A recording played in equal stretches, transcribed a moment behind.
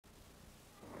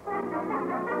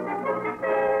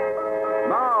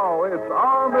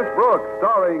Miss Brooks,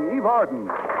 starring Eve Arden.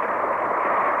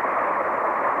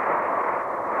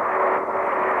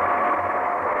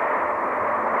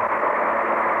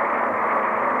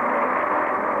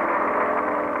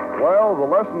 Well, the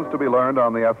lessons to be learned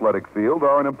on the athletic field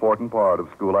are an important part of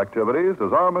school activities,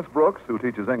 as our Miss Brooks, who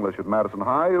teaches English at Madison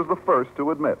High, is the first to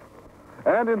admit.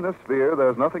 And in this sphere,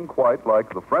 there's nothing quite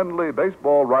like the friendly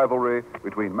baseball rivalry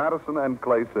between Madison and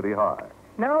Clay City High.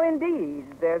 No, indeed.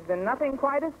 There's been nothing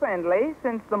quite as friendly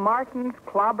since the Martins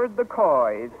clobbered the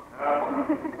Coys.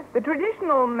 The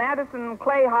traditional Madison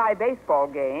Clay High baseball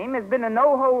game has been a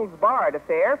no-holds-barred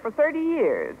affair for 30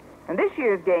 years. And this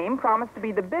year's game promised to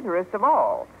be the bitterest of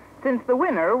all, since the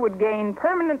winner would gain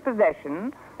permanent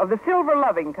possession of the silver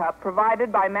loving cup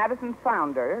provided by Madison's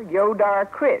founder, Yodar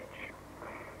Critch.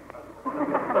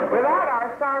 Without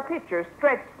our star pitcher,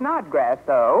 Stretch Snodgrass,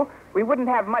 though, we wouldn't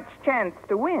have much chance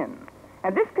to win.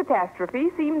 And this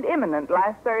catastrophe seemed imminent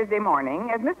last Thursday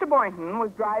morning as Mr. Boynton was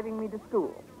driving me to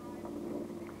school.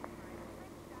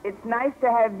 It's nice to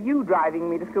have you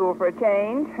driving me to school for a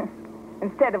change.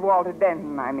 Instead of Walter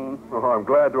Denton, I mean. Oh, I'm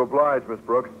glad to oblige, Miss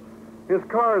Brooks. His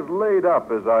car is laid up,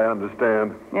 as I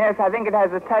understand. Yes, I think it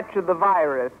has a touch of the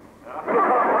virus.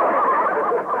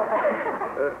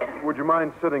 Would you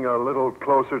mind sitting a little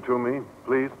closer to me,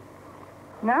 please?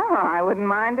 No, I wouldn't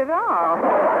mind at all.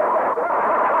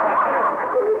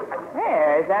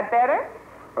 There, is that better?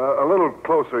 A little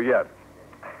closer yet.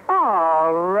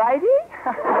 All righty.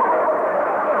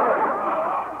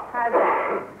 How's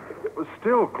that?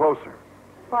 Still closer.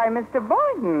 Why, Mr.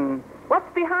 Boynton,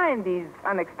 what's behind these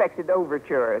unexpected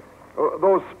overtures?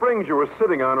 Those springs you were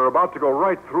sitting on are about to go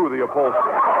right through the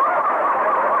upholstery.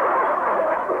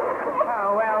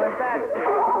 Oh, well, if that's...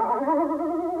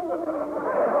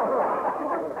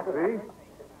 See?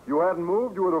 You hadn't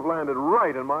moved, you would have landed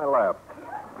right in my lap.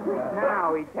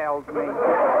 Now he tells me.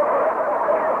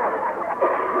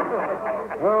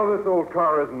 Well, this old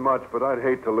car isn't much, but I'd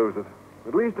hate to lose it.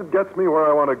 At least it gets me where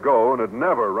I want to go, and it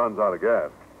never runs out of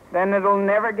gas. Then it'll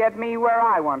never get me where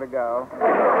I want to go.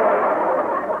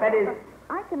 That is,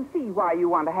 I can see why you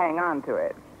want to hang on to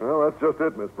it. Well, that's just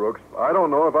it, Miss Brooks. I don't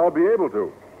know if I'll be able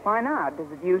to. Why not? Does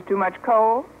it use too much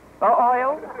coal? Or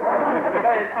oil?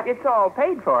 It's all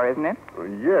paid for, isn't it?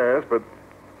 Yes, but...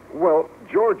 Well,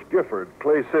 George Gifford,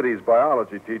 Clay City's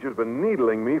biology teacher, has been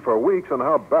needling me for weeks on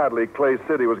how badly Clay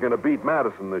City was going to beat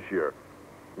Madison this year.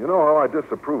 You know how I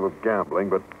disapprove of gambling,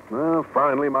 but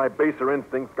finally my baser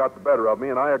instincts got the better of me,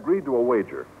 and I agreed to a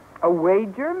wager. A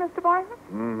wager, Mr. Boynton?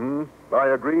 Mm-hmm. I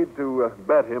agreed to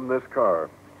bet him this car.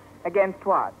 Against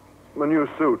what? The new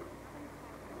suit.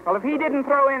 Well, if he didn't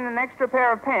throw in an extra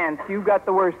pair of pants, you got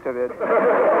the worst of it. But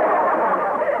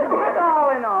all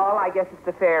in all, I guess it's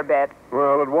a fair bet.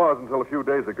 Well, it was until a few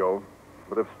days ago.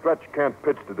 But if Stretch can't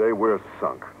pitch today, we're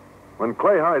sunk. When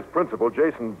Clay High's principal,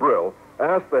 Jason Brill,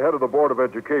 asked the head of the Board of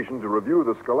Education to review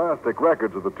the scholastic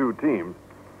records of the two teams,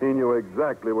 he knew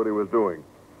exactly what he was doing.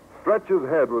 Stretch's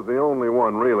head was the only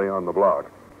one really on the block.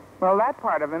 Well, that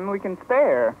part of him we can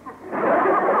spare.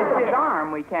 It's his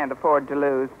arm we can't afford to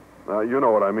lose. You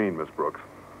know what I mean, Miss Brooks.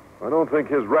 I don't think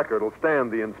his record will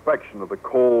stand the inspection of the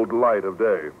cold light of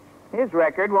day. His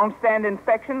record won't stand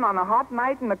inspection on a hot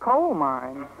night in the coal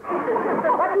mine.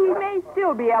 But he may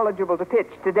still be eligible to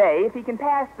pitch today if he can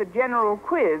pass the general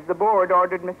quiz the board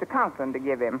ordered Mr. Conklin to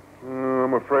give him.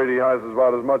 I'm afraid he has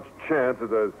about as much chance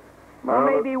as a... Well,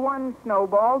 maybe one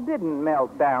snowball didn't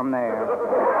melt down there.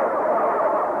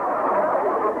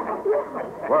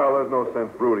 Well, there's no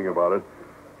sense brooding about it.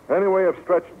 Anyway, if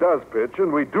Stretch does pitch,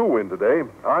 and we do win today,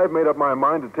 I've made up my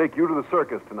mind to take you to the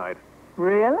circus tonight.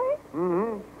 Really?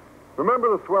 Mm-hmm. Remember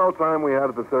the swell time we had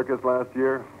at the circus last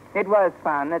year? It was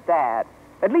fun at that.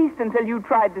 At least until you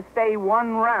tried to stay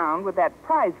one round with that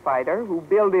prize fighter who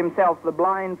billed himself the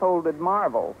blindfolded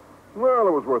marvel. Well,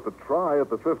 it was worth a try at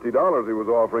the $50 he was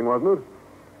offering, wasn't it?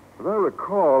 As I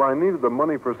recall, I needed the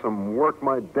money for some work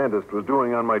my dentist was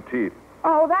doing on my teeth.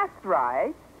 Oh, that's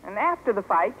right. And after the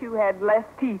fight, you had less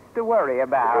teeth to worry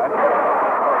about.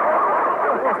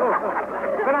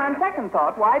 But on second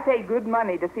thought, why pay good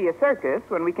money to see a circus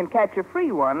when we can catch a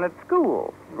free one at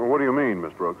school? Well, what do you mean,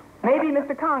 Miss Brooks? Maybe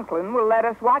Mr. Conklin will let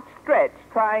us watch Stretch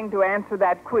trying to answer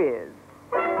that quiz.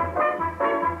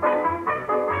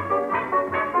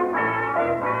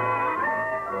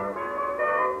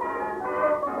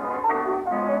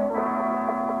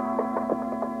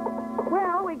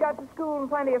 Well, we got to school in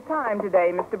plenty of time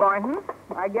today, Mr. Boynton.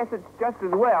 I guess it's just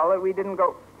as well that we didn't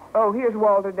go... Oh, here's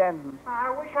Walter Denton.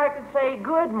 I wish I could say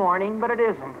good morning, but it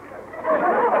isn't.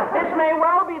 This may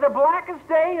well be the blackest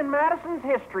day in Madison's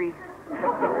history.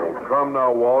 Come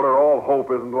now, Walter. All hope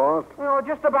isn't lost. Well,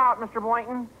 just about, Mr.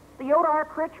 Boynton. the OTRR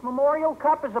Critch Memorial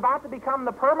Cup is about to become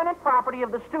the permanent property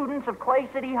of the students of Clay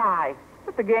City High.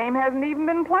 But the game hasn't even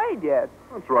been played yet.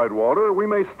 That's right, Walter. We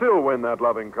may still win that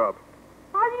loving cup.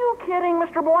 Are you kidding,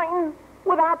 Mr. Boynton?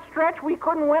 Without Stretch, we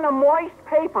couldn't win a moist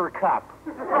paper cup.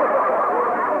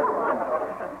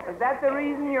 Is that the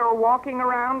reason you're walking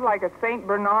around like a St.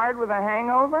 Bernard with a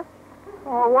hangover?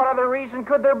 Well, what other reason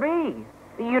could there be?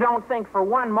 You don't think for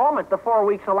one moment the 4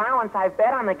 weeks allowance I've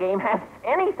bet on the game has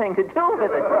anything to do with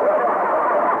it.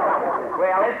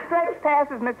 Well, if Stretch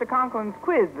passes Mr. Conklin's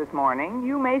quiz this morning,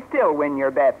 you may still win your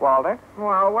bet, Walter.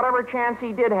 Well, whatever chance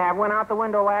he did have went out the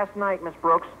window last night, Miss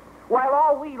Brooks. While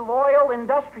all we loyal,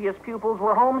 industrious pupils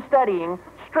were home studying,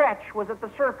 Stretch was at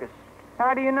the circus.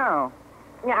 How do you know?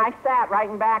 Yeah, I sat right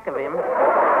in back of him.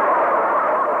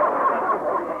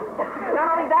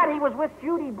 Not only that, he was with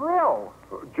Judy Brill.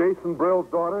 Jason Brill's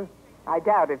daughter? I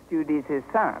doubt if Judy's his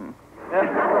son.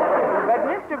 But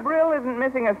Mr. Brill isn't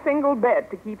missing a single bet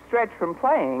to keep Stretch from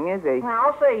playing, is he? Well,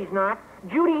 I'll say he's not.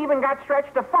 Judy even got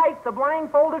Stretch to fight the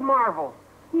blindfolded marvel.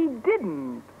 He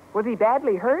didn't. Was he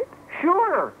badly hurt?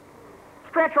 Sure.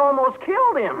 Stretch almost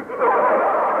killed him.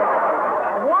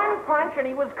 One punch and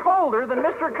he was colder than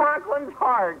Mr. Conklin's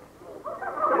heart.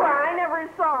 Well, I never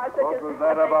saw such What was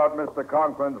that about Mr.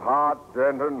 Conklin's heart,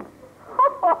 Denton?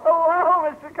 Oh,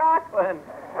 Mr. Conklin.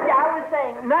 Yeah, I was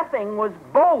saying nothing was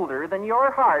bolder than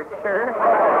your heart, sir.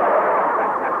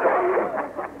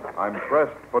 I'm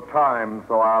pressed for time,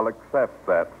 so I'll accept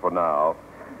that for now.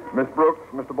 Miss Brooks,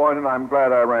 Mr. Boynton, I'm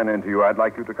glad I ran into you. I'd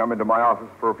like you to come into my office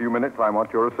for a few minutes. I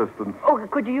want your assistance. Oh,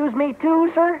 could you use me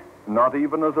too, sir? Not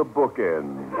even as a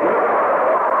bookend.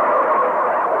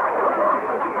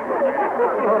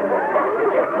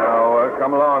 Now,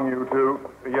 come along, you two.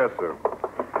 Yes, sir.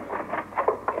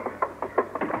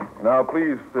 Now,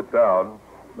 please sit down.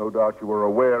 No doubt you are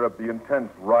aware of the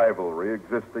intense rivalry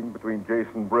existing between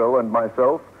Jason Brill and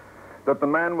myself. That the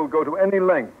man will go to any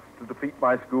lengths to defeat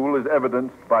my school is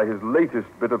evidenced by his latest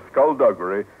bit of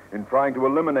skullduggery in trying to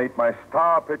eliminate my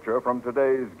star pitcher from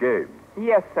today's game.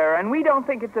 Yes, sir, and we don't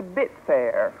think it's a bit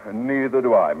fair. And neither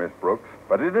do I, Miss Brooks.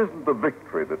 But it isn't the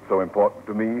victory that's so important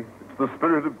to me. It's the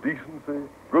spirit of decency,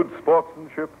 good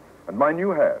sportsmanship, and my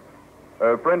new hat.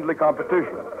 Friendly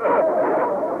competition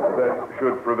that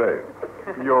should prevail.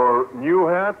 Your new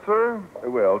hat, sir?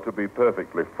 Well, to be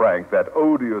perfectly frank, that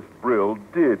odious Brill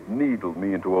did needle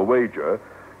me into a wager.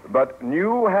 But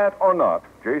new hat or not,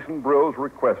 Jason Brill's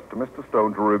request to Mr.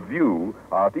 Stone to review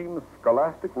our team's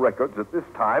scholastic records at this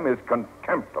time is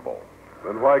contemptible.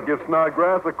 Then why give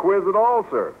Snodgrass a quiz at all,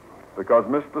 sir? Because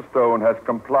Mr. Stone has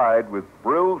complied with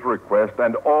Brill's request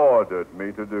and ordered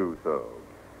me to do so.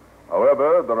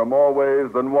 However, there are more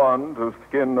ways than one to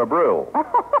skin a Brill.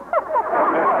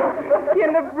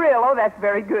 Skin a Brill? Oh, that's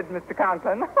very good, Mr.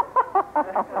 Conklin.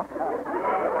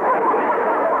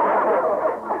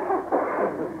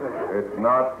 It's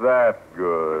not that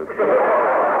good.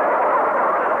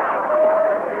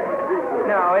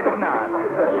 No, it's not.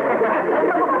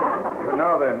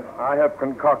 Now then, I have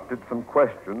concocted some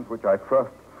questions which I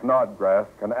trust Snodgrass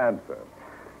can answer.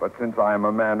 But since I am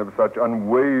a man of such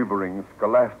unwavering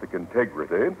scholastic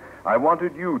integrity, I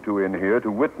wanted you two in here to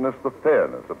witness the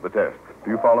fairness of the test. Do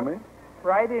you follow me?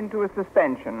 Right into a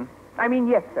suspension.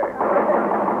 Yes, sir.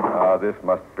 Ah, this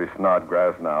must be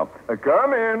Snodgrass now.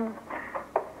 Come in.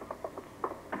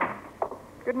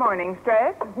 Good morning,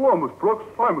 Stretch. Hello, Miss Brooks.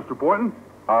 Hi, Mr. Boynton.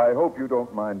 I hope you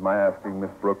don't mind my asking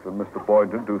Miss Brooks and Mr.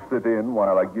 Boynton to sit in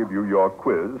while I give you your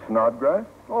quiz, Snodgrass.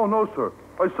 Oh, no, sir.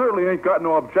 I certainly ain't got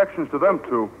no objections to them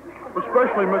two,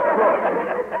 especially Miss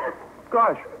Brooks.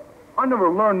 Gosh, I never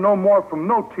learned no more from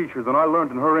no teacher than I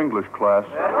learned in her English class.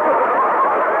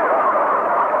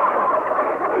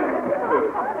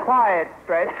 Quiet,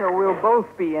 Stretch, or we'll both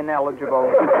be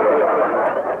ineligible.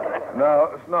 Now,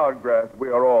 Snodgrass, we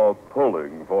are all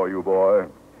pulling for you, boy.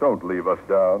 Don't leave us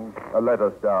down. Let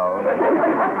us down.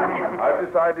 I've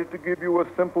decided to give you a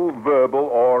simple verbal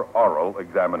or oral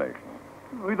examination.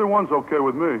 Either one's okay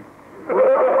with me.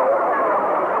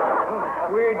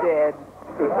 We're dead.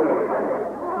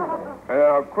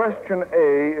 Question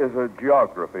A is a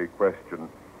geography question.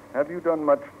 Have you done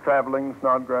much traveling,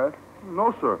 Snodgrass?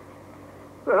 No, sir.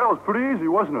 That was pretty easy,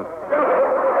 wasn't it?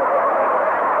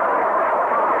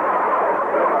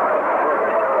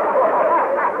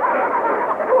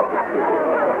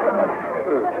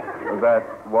 That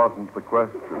wasn't the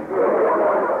question.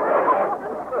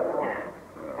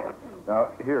 Now,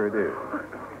 here it is.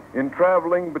 In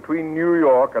traveling between New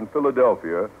York and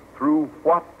Philadelphia, through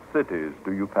what cities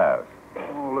do you pass?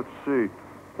 Oh, let's see.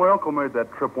 My uncle made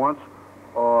that trip once.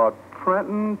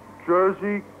 Trenton,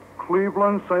 Jersey,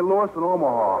 Cleveland, St. Louis, and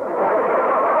Omaha.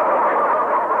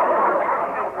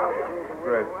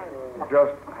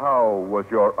 Just how was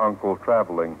your uncle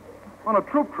traveling? On a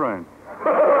troop train.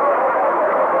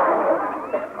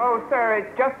 Oh, sir,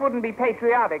 it just wouldn't be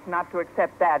patriotic not to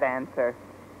accept that answer.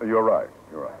 You're right.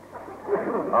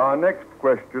 Our next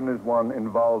question is one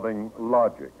involving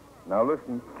logic. Now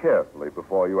listen carefully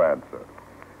before you answer.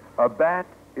 A bat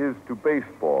is to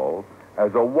baseball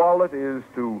as a wallet is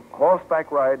to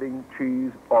horseback riding,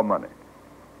 cheese, or money.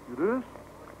 It is?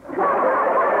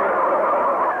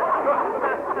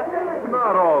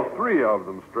 Not all three of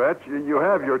them, Stretch. You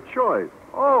have your choice.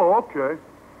 Oh, okay.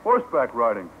 Horseback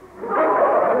riding.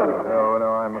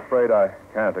 No, I'm afraid I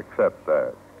can't accept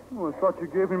that. Well, I thought you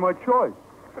gave me my choice.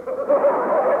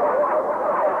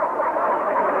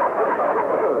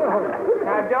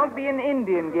 Now, don't be an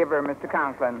Indian giver, Mr.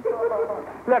 Conklin.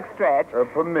 Look, Stretch.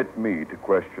 Permit me to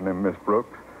question him, Miss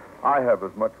Brooks. I have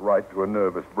as much right to a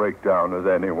nervous breakdown as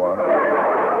anyone.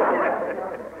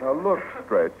 Now, look,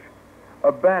 Stretch.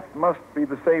 A bat must be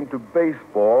the same to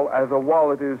baseball as a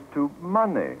wallet is to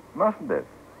money, mustn't it?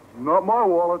 Not my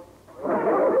wallet.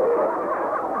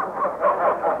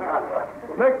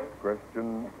 Next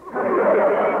question.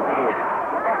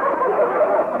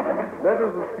 Let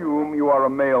us assume you are a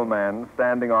mailman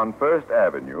standing on 1st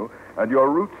Avenue, and your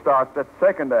route starts at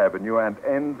 2nd Avenue and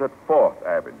ends at 4th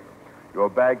Avenue. Your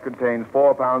bag contains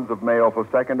 4 pounds of mail for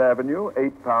 2nd Avenue,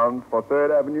 8 pounds for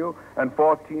 3rd Avenue, and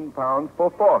 14 pounds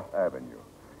for 4th Avenue.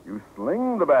 You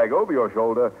sling the bag over your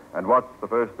shoulder, and what's the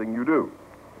first thing you do?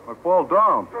 I fall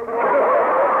down.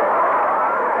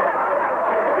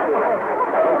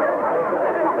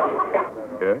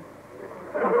 Yes?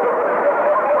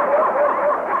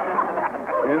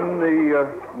 In the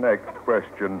next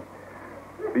question,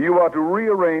 you are to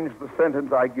rearrange the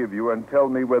sentence I give you and tell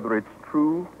me whether it's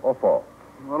true or false.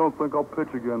 I don't think I'll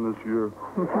pitch again this year.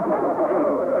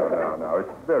 Now,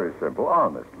 it's very simple.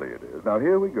 Honestly, it is. Now,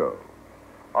 here we go.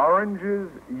 Oranges,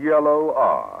 yellow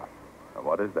are. Now,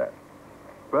 what is that?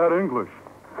 Bad English.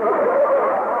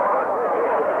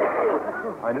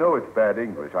 I know it's bad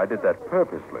English. I did that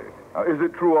purposely. Now, is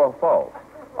it true or false?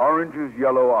 Oranges,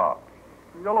 yellow are.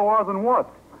 Yellow are than what?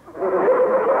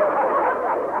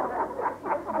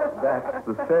 That's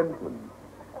the sentence.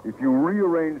 If you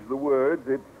rearrange the words,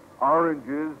 it's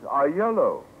oranges are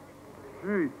yellow.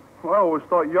 Gee, I always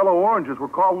thought yellow oranges were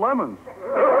called lemons.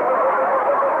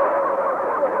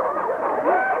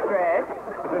 Stretch.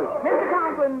 Mr.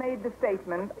 Conklin made the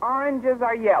statement, oranges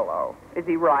are yellow. Is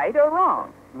he right or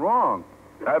wrong? Wrong.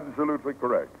 Absolutely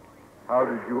correct. How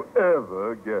did you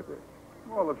ever get it?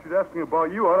 Well, if she'd asked me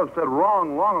about you, I'd have said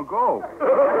wrong long ago.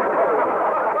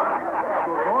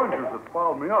 Those oranges that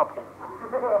fouled me up.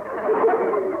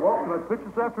 Well, can I pitch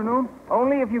this afternoon?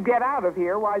 Only if you get out of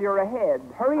here while you're ahead.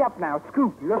 Hurry up now,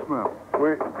 scoot. Yes, ma'am.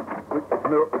 Wait,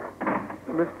 no.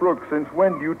 Miss Brooks, since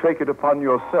when do you take it upon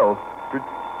yourself to...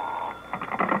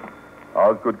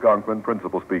 Osgood Conklin,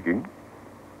 principal speaking.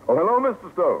 Oh, hello,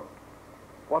 Mr. Stone.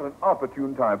 What an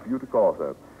opportune time for you to call,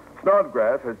 sir.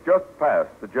 Snodgrass has just passed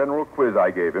the general quiz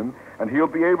I gave him, and he'll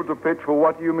be able to pitch for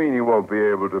what you mean he won't be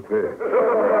able to pitch.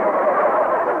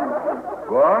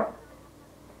 What?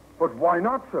 But why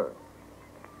not, sir?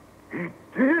 He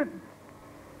did.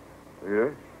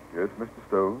 Yes, Mr.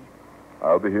 Stone.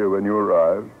 I'll be here when you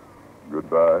arrive.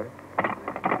 Goodbye.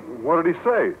 What did he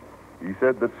say? He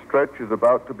said that Stretch is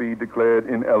about to be declared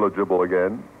ineligible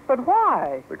again. But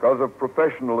why? Because of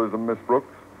professionalism, Miss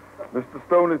Brooks. Mr.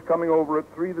 Stone is coming over at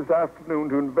 3 this afternoon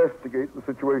to investigate the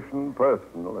situation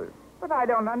personally. But I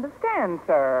don't understand,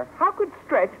 sir. How could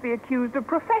Stretch be accused of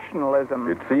professionalism?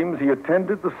 It seems he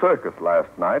attended the circus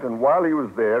last night, and while he was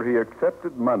there, he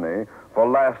accepted money for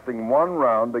lasting 1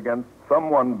 round against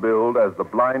someone billed as the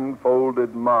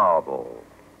blindfolded marble.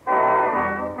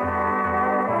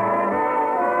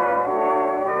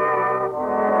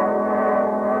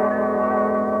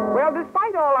 Well,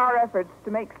 despite all our efforts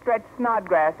to make Stretch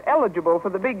Snodgrass eligible for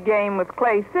the big game with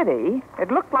Clay City, it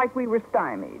looked like we were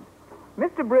stymied.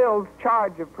 Mr. Brill's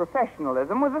charge of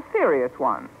professionalism was a serious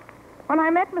one. When I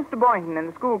met Mr. Boynton in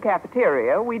the school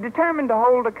cafeteria, we determined to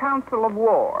hold a council of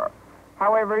war.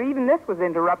 However, even this was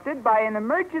interrupted by an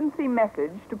emergency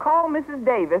message to call Mrs.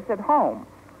 Davis at home.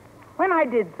 When I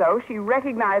did so, she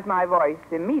recognized my voice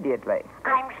immediately.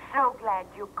 I'm so glad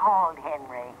you called,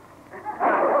 Henry.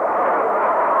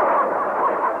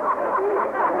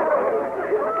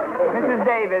 Mrs.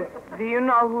 Davis, do you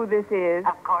know who this is?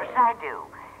 Of course I do.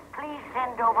 Please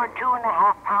send over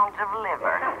 2.5 pounds of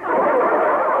liver.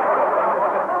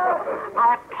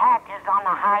 Our cat is on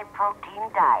a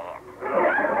high-protein diet.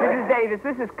 Mrs. Davis,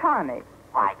 this is Connie.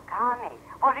 Why, Connie,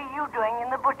 what are you doing in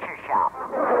the butcher shop?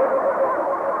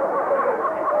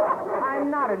 I'm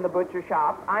not in the butcher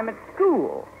shop. I'm at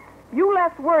school. You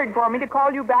left word for me to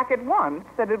call you back at once,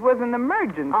 that it was an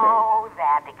emergency. Oh,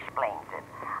 that explains it.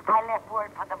 I left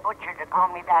word for the butcher to call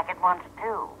me back at once,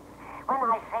 too. When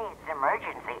I say it's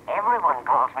emergency, everyone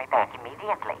calls me back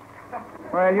immediately.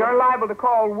 Well, you're liable to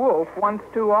call Wolf once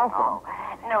too often. Oh,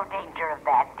 no danger of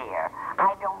that, dear.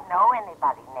 I don't know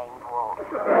anybody named Wolf.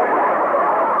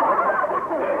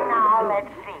 Now,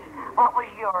 let's see. What was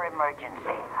your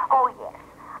emergency? Oh, yes.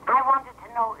 I wanted to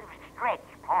know if Stretch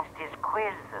passed his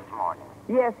quiz this morning.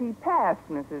 Yes, he passed,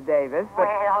 Mrs. Davis, but...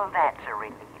 Well, that's a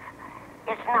relief.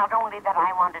 It's not only that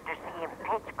I wanted to see him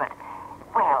pitch, but,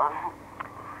 well,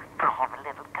 I have a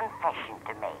little confession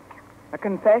to make. A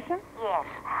confession? Yes.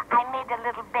 I made a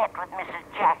little bet with Mrs.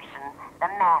 Jackson, the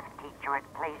math teacher at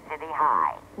Clay City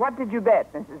High. What did you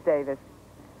bet, Mrs. Davis?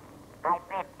 I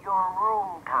bet your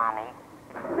room, Connie.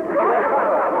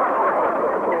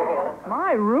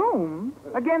 My room?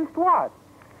 Against what?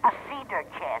 A cedar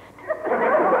chest.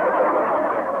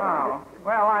 Oh,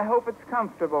 well, I hope it's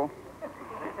comfortable.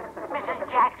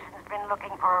 Mrs. Jackson's been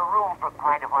looking for a room for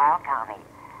quite a while, Connie.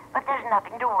 But there's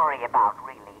nothing to worry about,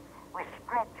 really. With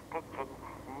Stretch pitching,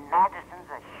 Madison's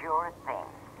a sure thing.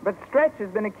 But Stretch has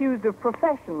been accused of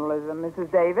professionalism,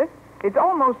 Mrs. Davis. It's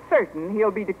almost certain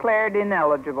he'll be declared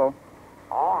ineligible.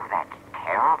 Oh, that's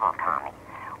terrible, Connie.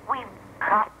 We've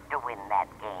got to win that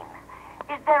game.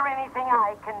 Is there anything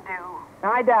I can do?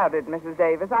 I doubt it, Mrs.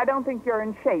 Davis. I don't think you're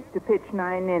in shape to pitch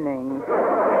 9 innings.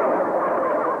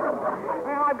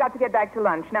 Well, I've got to get back to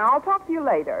lunch now. I'll talk to you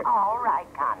later. All right,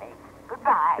 Connie.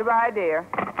 Goodbye. Goodbye, dear.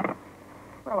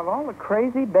 Well, of all the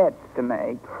crazy bets to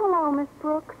make. Hello, Miss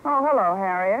Brooks. Oh, hello,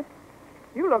 Harriet.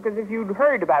 You look as if you'd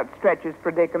heard about Stretch's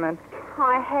predicament.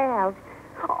 I have.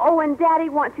 Oh, and Daddy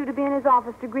wants you to be in his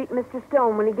office to greet Mr.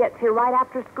 Stone when he gets here right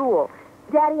after school.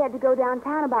 Daddy had to go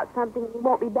downtown about something, and he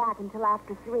won't be back until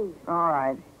after 3. All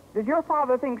right. Does your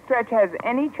father think Stretch has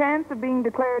any chance of being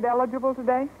declared eligible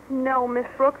today? No, Miss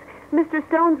Brooks. Mr.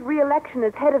 Stone's re-election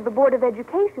as head of the Board of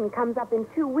Education comes up in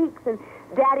 2 weeks, and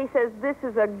Daddy says this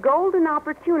is a golden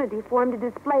opportunity for him to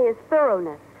display his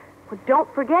thoroughness. But don't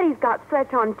forget he's got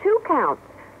Stretch on 2 counts,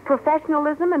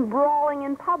 professionalism and brawling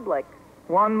in public.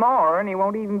 One more, and he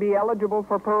won't even be eligible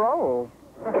for parole.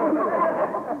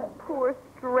 Poor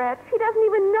Stretch. He doesn't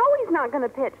even know he's not going to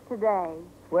pitch today.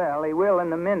 Well, he will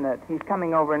in a minute. He's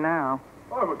coming over now.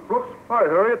 Hi, Miss Brooks. Hi,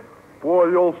 Harriet. Boy,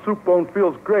 the old soup bone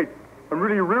feels great. I'm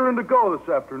really rearing to go this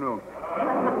afternoon.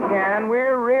 Yeah, and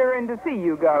we're rearing to see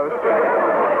you go,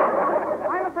 Stretch.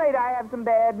 I'm afraid I have some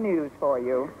bad news for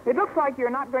you. It looks like you're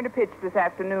not going to pitch this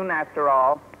afternoon after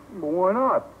all. Well, why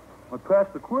not? I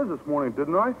passed the quiz this morning,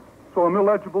 didn't I? So I'm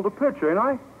eligible to pitch, ain't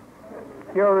I?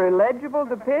 You're eligible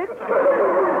to pitch?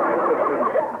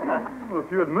 Well,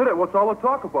 if you admit it, what's all the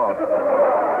talk about?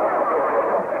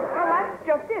 Well, that's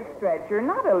just it, Stretch. You're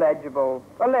not illegible.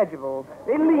 Illegible.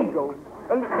 Illegal.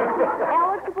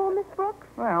 Eligible, Miss Brooks?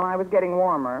 Well, I was getting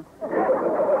warmer.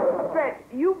 Stretch,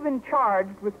 you've been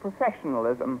charged with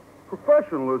professionalism.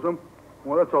 Professionalism?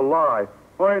 Well, that's a lie.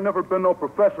 I ain't never been no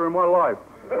professor in my life.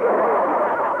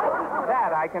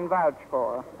 That I can vouch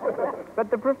for. But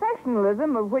the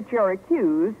professionalism of which you're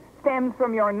accused stems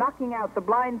from your knocking out the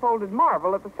blindfolded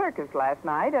marvel at the circus last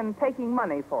night and taking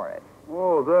money for it.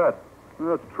 Oh, that.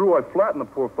 That's true. I flattened the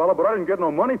poor fellow, but I didn't get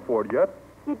no money for it yet.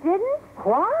 You didn't?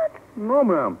 What? No,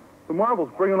 ma'am. The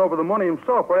Marvel's bringing over the money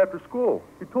himself right after school.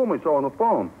 He told me so on the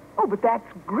phone. Oh, but that's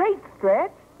great,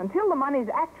 Stretch. Until the money's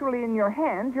actually in your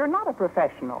hands, you're not a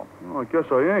professional. Well, I guess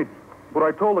I ain't. But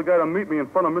I told the guy to meet me in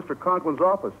front of Mr. Conklin's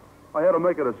office. I had to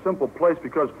make it a simple place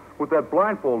because with that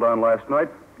blindfold on last night,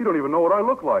 he don't even know what I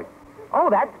look like. Oh,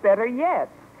 that's better yet.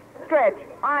 Stretch,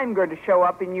 I'm going to show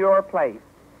up in your place.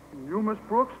 You, Miss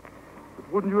Brooks? But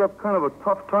wouldn't you have kind of a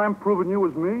tough time proving you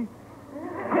was me?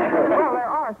 Well, there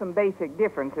are some basic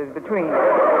differences between us.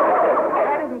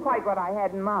 That isn't quite what I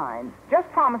had in mind.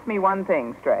 Just promise me one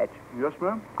thing, Stretch. Yes,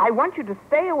 ma'am? I want you to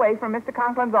stay away from Mr.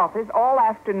 Conklin's office all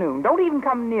afternoon. Don't even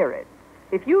come near it.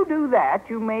 If you do that,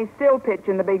 you may still pitch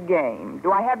in the big game.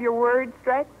 Do I have your word,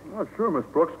 Stretch? Oh, sure, Miss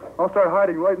Brooks. I'll start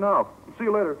hiding right now. See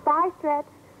you later. Bye, Stretch.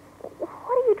 What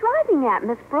are you driving at,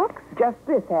 Miss Brooks? Just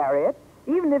this, Harriet.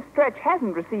 Even if Stretch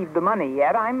hasn't received the money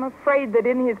yet, I'm afraid that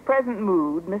in his present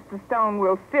mood, Mr. Stone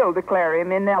will still declare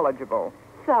him ineligible.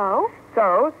 So?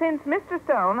 So, since Mr.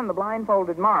 Stone and the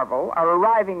blindfolded Marvel are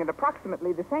arriving at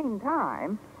approximately the same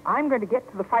time, I'm going to get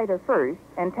to the fighter first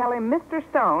and tell him Mr.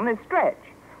 Stone is Stretch.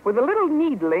 With a little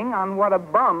needling on what a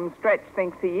bum Stretch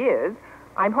thinks he is,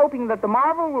 I'm hoping that the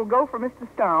Marvel will go for Mr.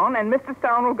 Stone and Mr.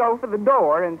 Stone will go for the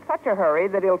door in such a hurry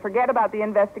that he'll forget about the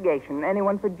investigation.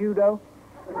 Anyone for judo?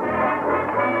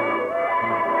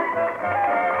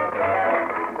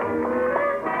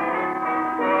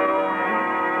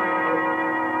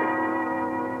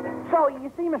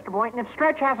 You see, Mr. Boynton, if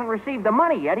Stretch hasn't received the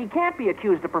money yet, he can't be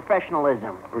accused of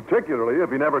professionalism. Particularly if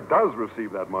he never does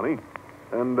receive that money.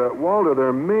 And, Walter,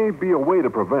 there may be a way to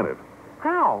prevent it.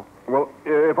 How? Well,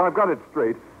 if I've got it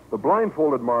straight, the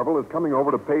blindfolded marvel is coming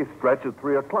over to pay Stretch at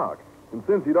 3 o'clock. And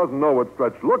since he doesn't know what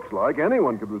Stretch looks like,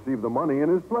 anyone could receive the money in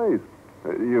his place.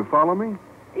 You follow me?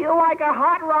 You're like a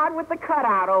hot rod with the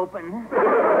cutout open.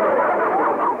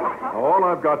 All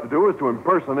I've got to do is to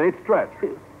impersonate Stretch.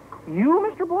 You,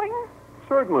 Mr. Boynton?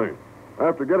 Certainly.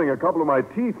 After getting a couple of my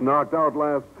teeth knocked out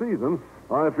last season,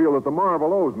 I feel that the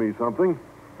marvel owes me something.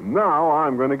 And now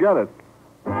I'm going to get it.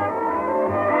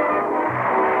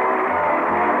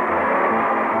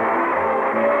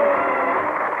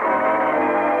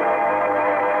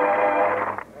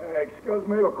 Excuse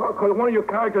me, could one of your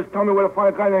characters tell me where to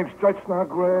find a guy named Stretch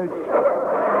Snodgrass?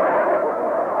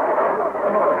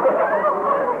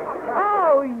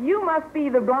 Oh, you must be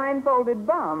the blindfolded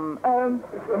bum,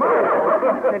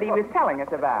 that he was telling us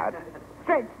about.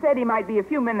 Stretch said he might be a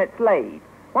few minutes late.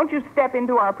 Won't you step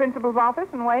into our principal's office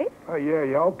and wait? Oh,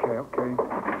 yeah, okay.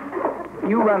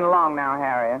 You run along now,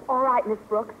 Harriet. All right, Miss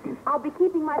Brooks. I'll be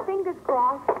keeping my fingers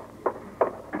crossed.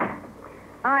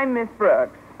 I'm Miss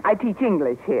Brooks. I teach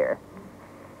English here.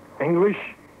 English?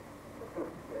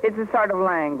 It's a sort of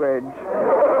language.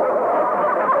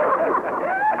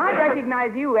 I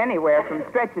recognize you anywhere from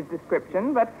Stretch's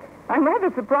description, but I'm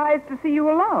rather surprised to see you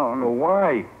alone. Well,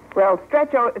 why? Well,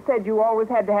 Stretch said you always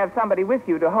had to have somebody with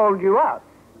you to hold you up.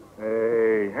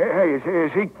 Hey,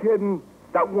 is he kidding?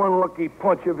 That one lucky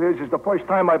punch of his is the first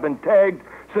time I've been tagged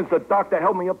since the doctor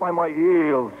held me up by my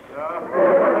heels.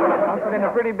 Must have been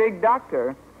a pretty big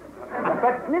doctor.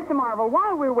 But, Mr. Marvel,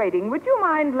 while we're waiting, would you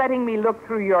mind letting me look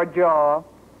through your jaw?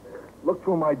 Look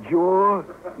through my jaw?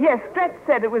 Yes, Stretch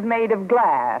said it was made of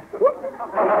glass. Wait,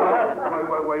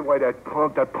 that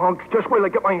punk. Just wait till I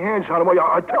get my hands on him.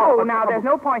 Oh, now, there's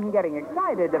no point in getting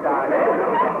excited about it.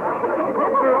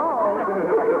 After all,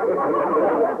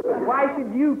 why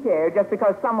should you care just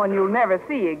because someone you'll never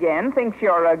see again thinks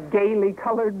you're a gaily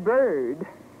colored bird?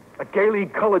 A gaily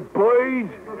colored bird?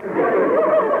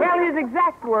 Well, his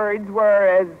exact words were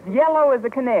as yellow as a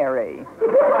canary.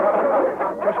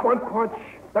 Just one punch.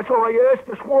 That's all I asked.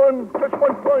 Just one punch.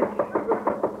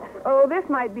 Oh, this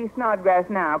might be Snodgrass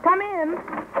now. Come in.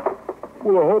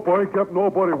 Well, I hope I ain't kept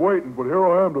nobody waiting, but here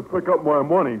I am to pick up my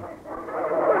money.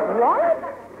 What?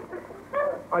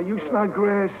 Are you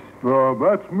Snodgrass?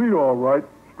 That's me, all right.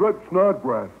 Stretch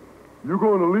Snodgrass. You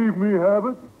going to leave me have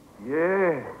it?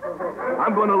 Yeah.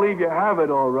 I'm going to leave you have it,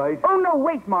 all right. Oh, no,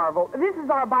 wait, Marvel. This is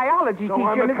our biology So teacher.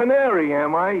 I'm a canary,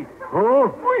 am I?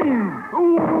 Huh?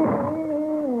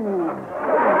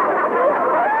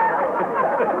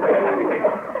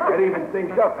 That even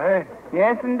things up, huh?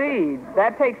 Yes, indeed.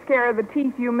 That takes care of the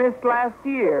teeth you missed last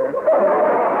year.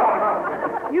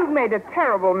 You've made a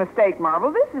terrible mistake,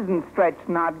 Marvel. This isn't Stretch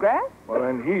Snodgrass. Well,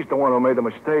 then he's the one who made the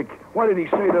mistake. Why did he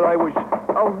say that I was...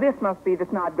 Oh, this must be the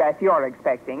Snodgrass you're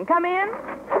expecting. Come in.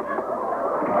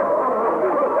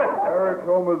 Eric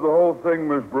told me the whole thing,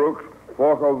 Miss Brooks.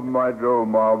 Walk over my door,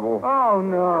 Marvel. Oh,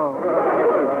 no.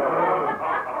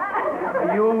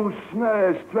 Are you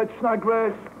Stretch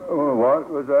Snodgrass? Oh, what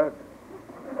was that?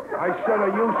 I said, are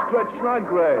you Stretch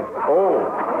Snodgrass? Oh,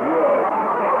 yeah.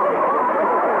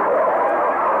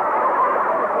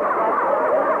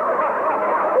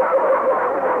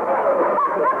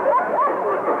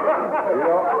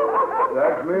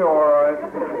 That's me, all right.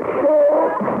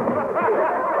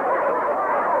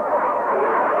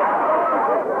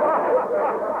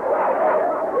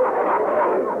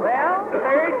 Well,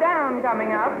 third down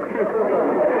coming up.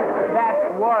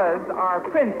 That was our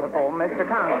principal, Mr.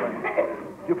 Conklin.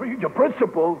 Your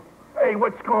principal? Hey,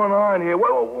 what's going on here?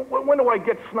 When do I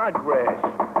get Snodgrass?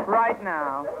 Right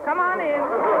now. Come on in.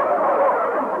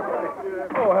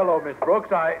 Oh, hello, Miss Brooks.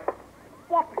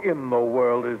 What in the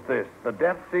world is this? The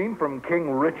death scene from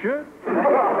King Richard?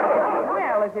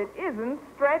 Well, if it isn't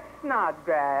Stretch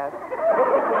Snodgrass.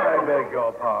 I beg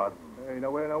your pardon. Hey,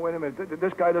 now, wait a minute.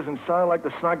 This guy doesn't sound like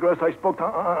the Snodgrass I spoke to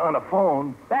on the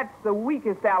phone. That's the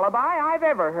weakest alibi I've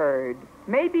ever heard.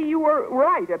 Maybe you were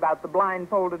right about the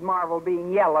blindfolded marvel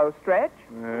being yellow, Stretch.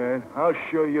 Man, I'll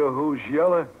show you who's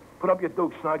yellow. Put up your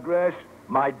dukes, Snodgrass.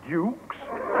 My dukes?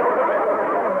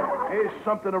 Here's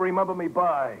something to remember me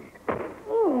by.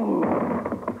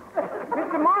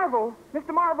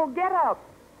 Mr. Marvel, get up.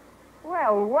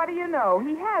 Well, what do you know?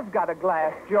 He has got a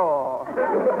glass jaw.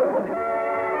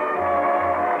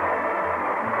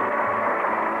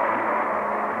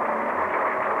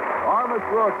 Miss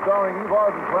Brooks, starring Eve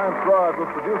Arden, transcribed, was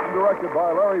produced and directed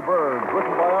by Larry Burns,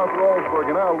 written by Arthur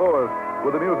Olsberg and Al Lewis,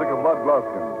 with the music of Bud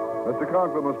Gluskin. Mr.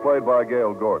 Conklin was played by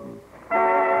Gail Gordon.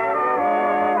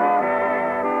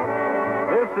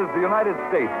 This is the United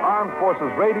States Armed Forces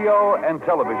Radio and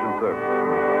Television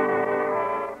Service.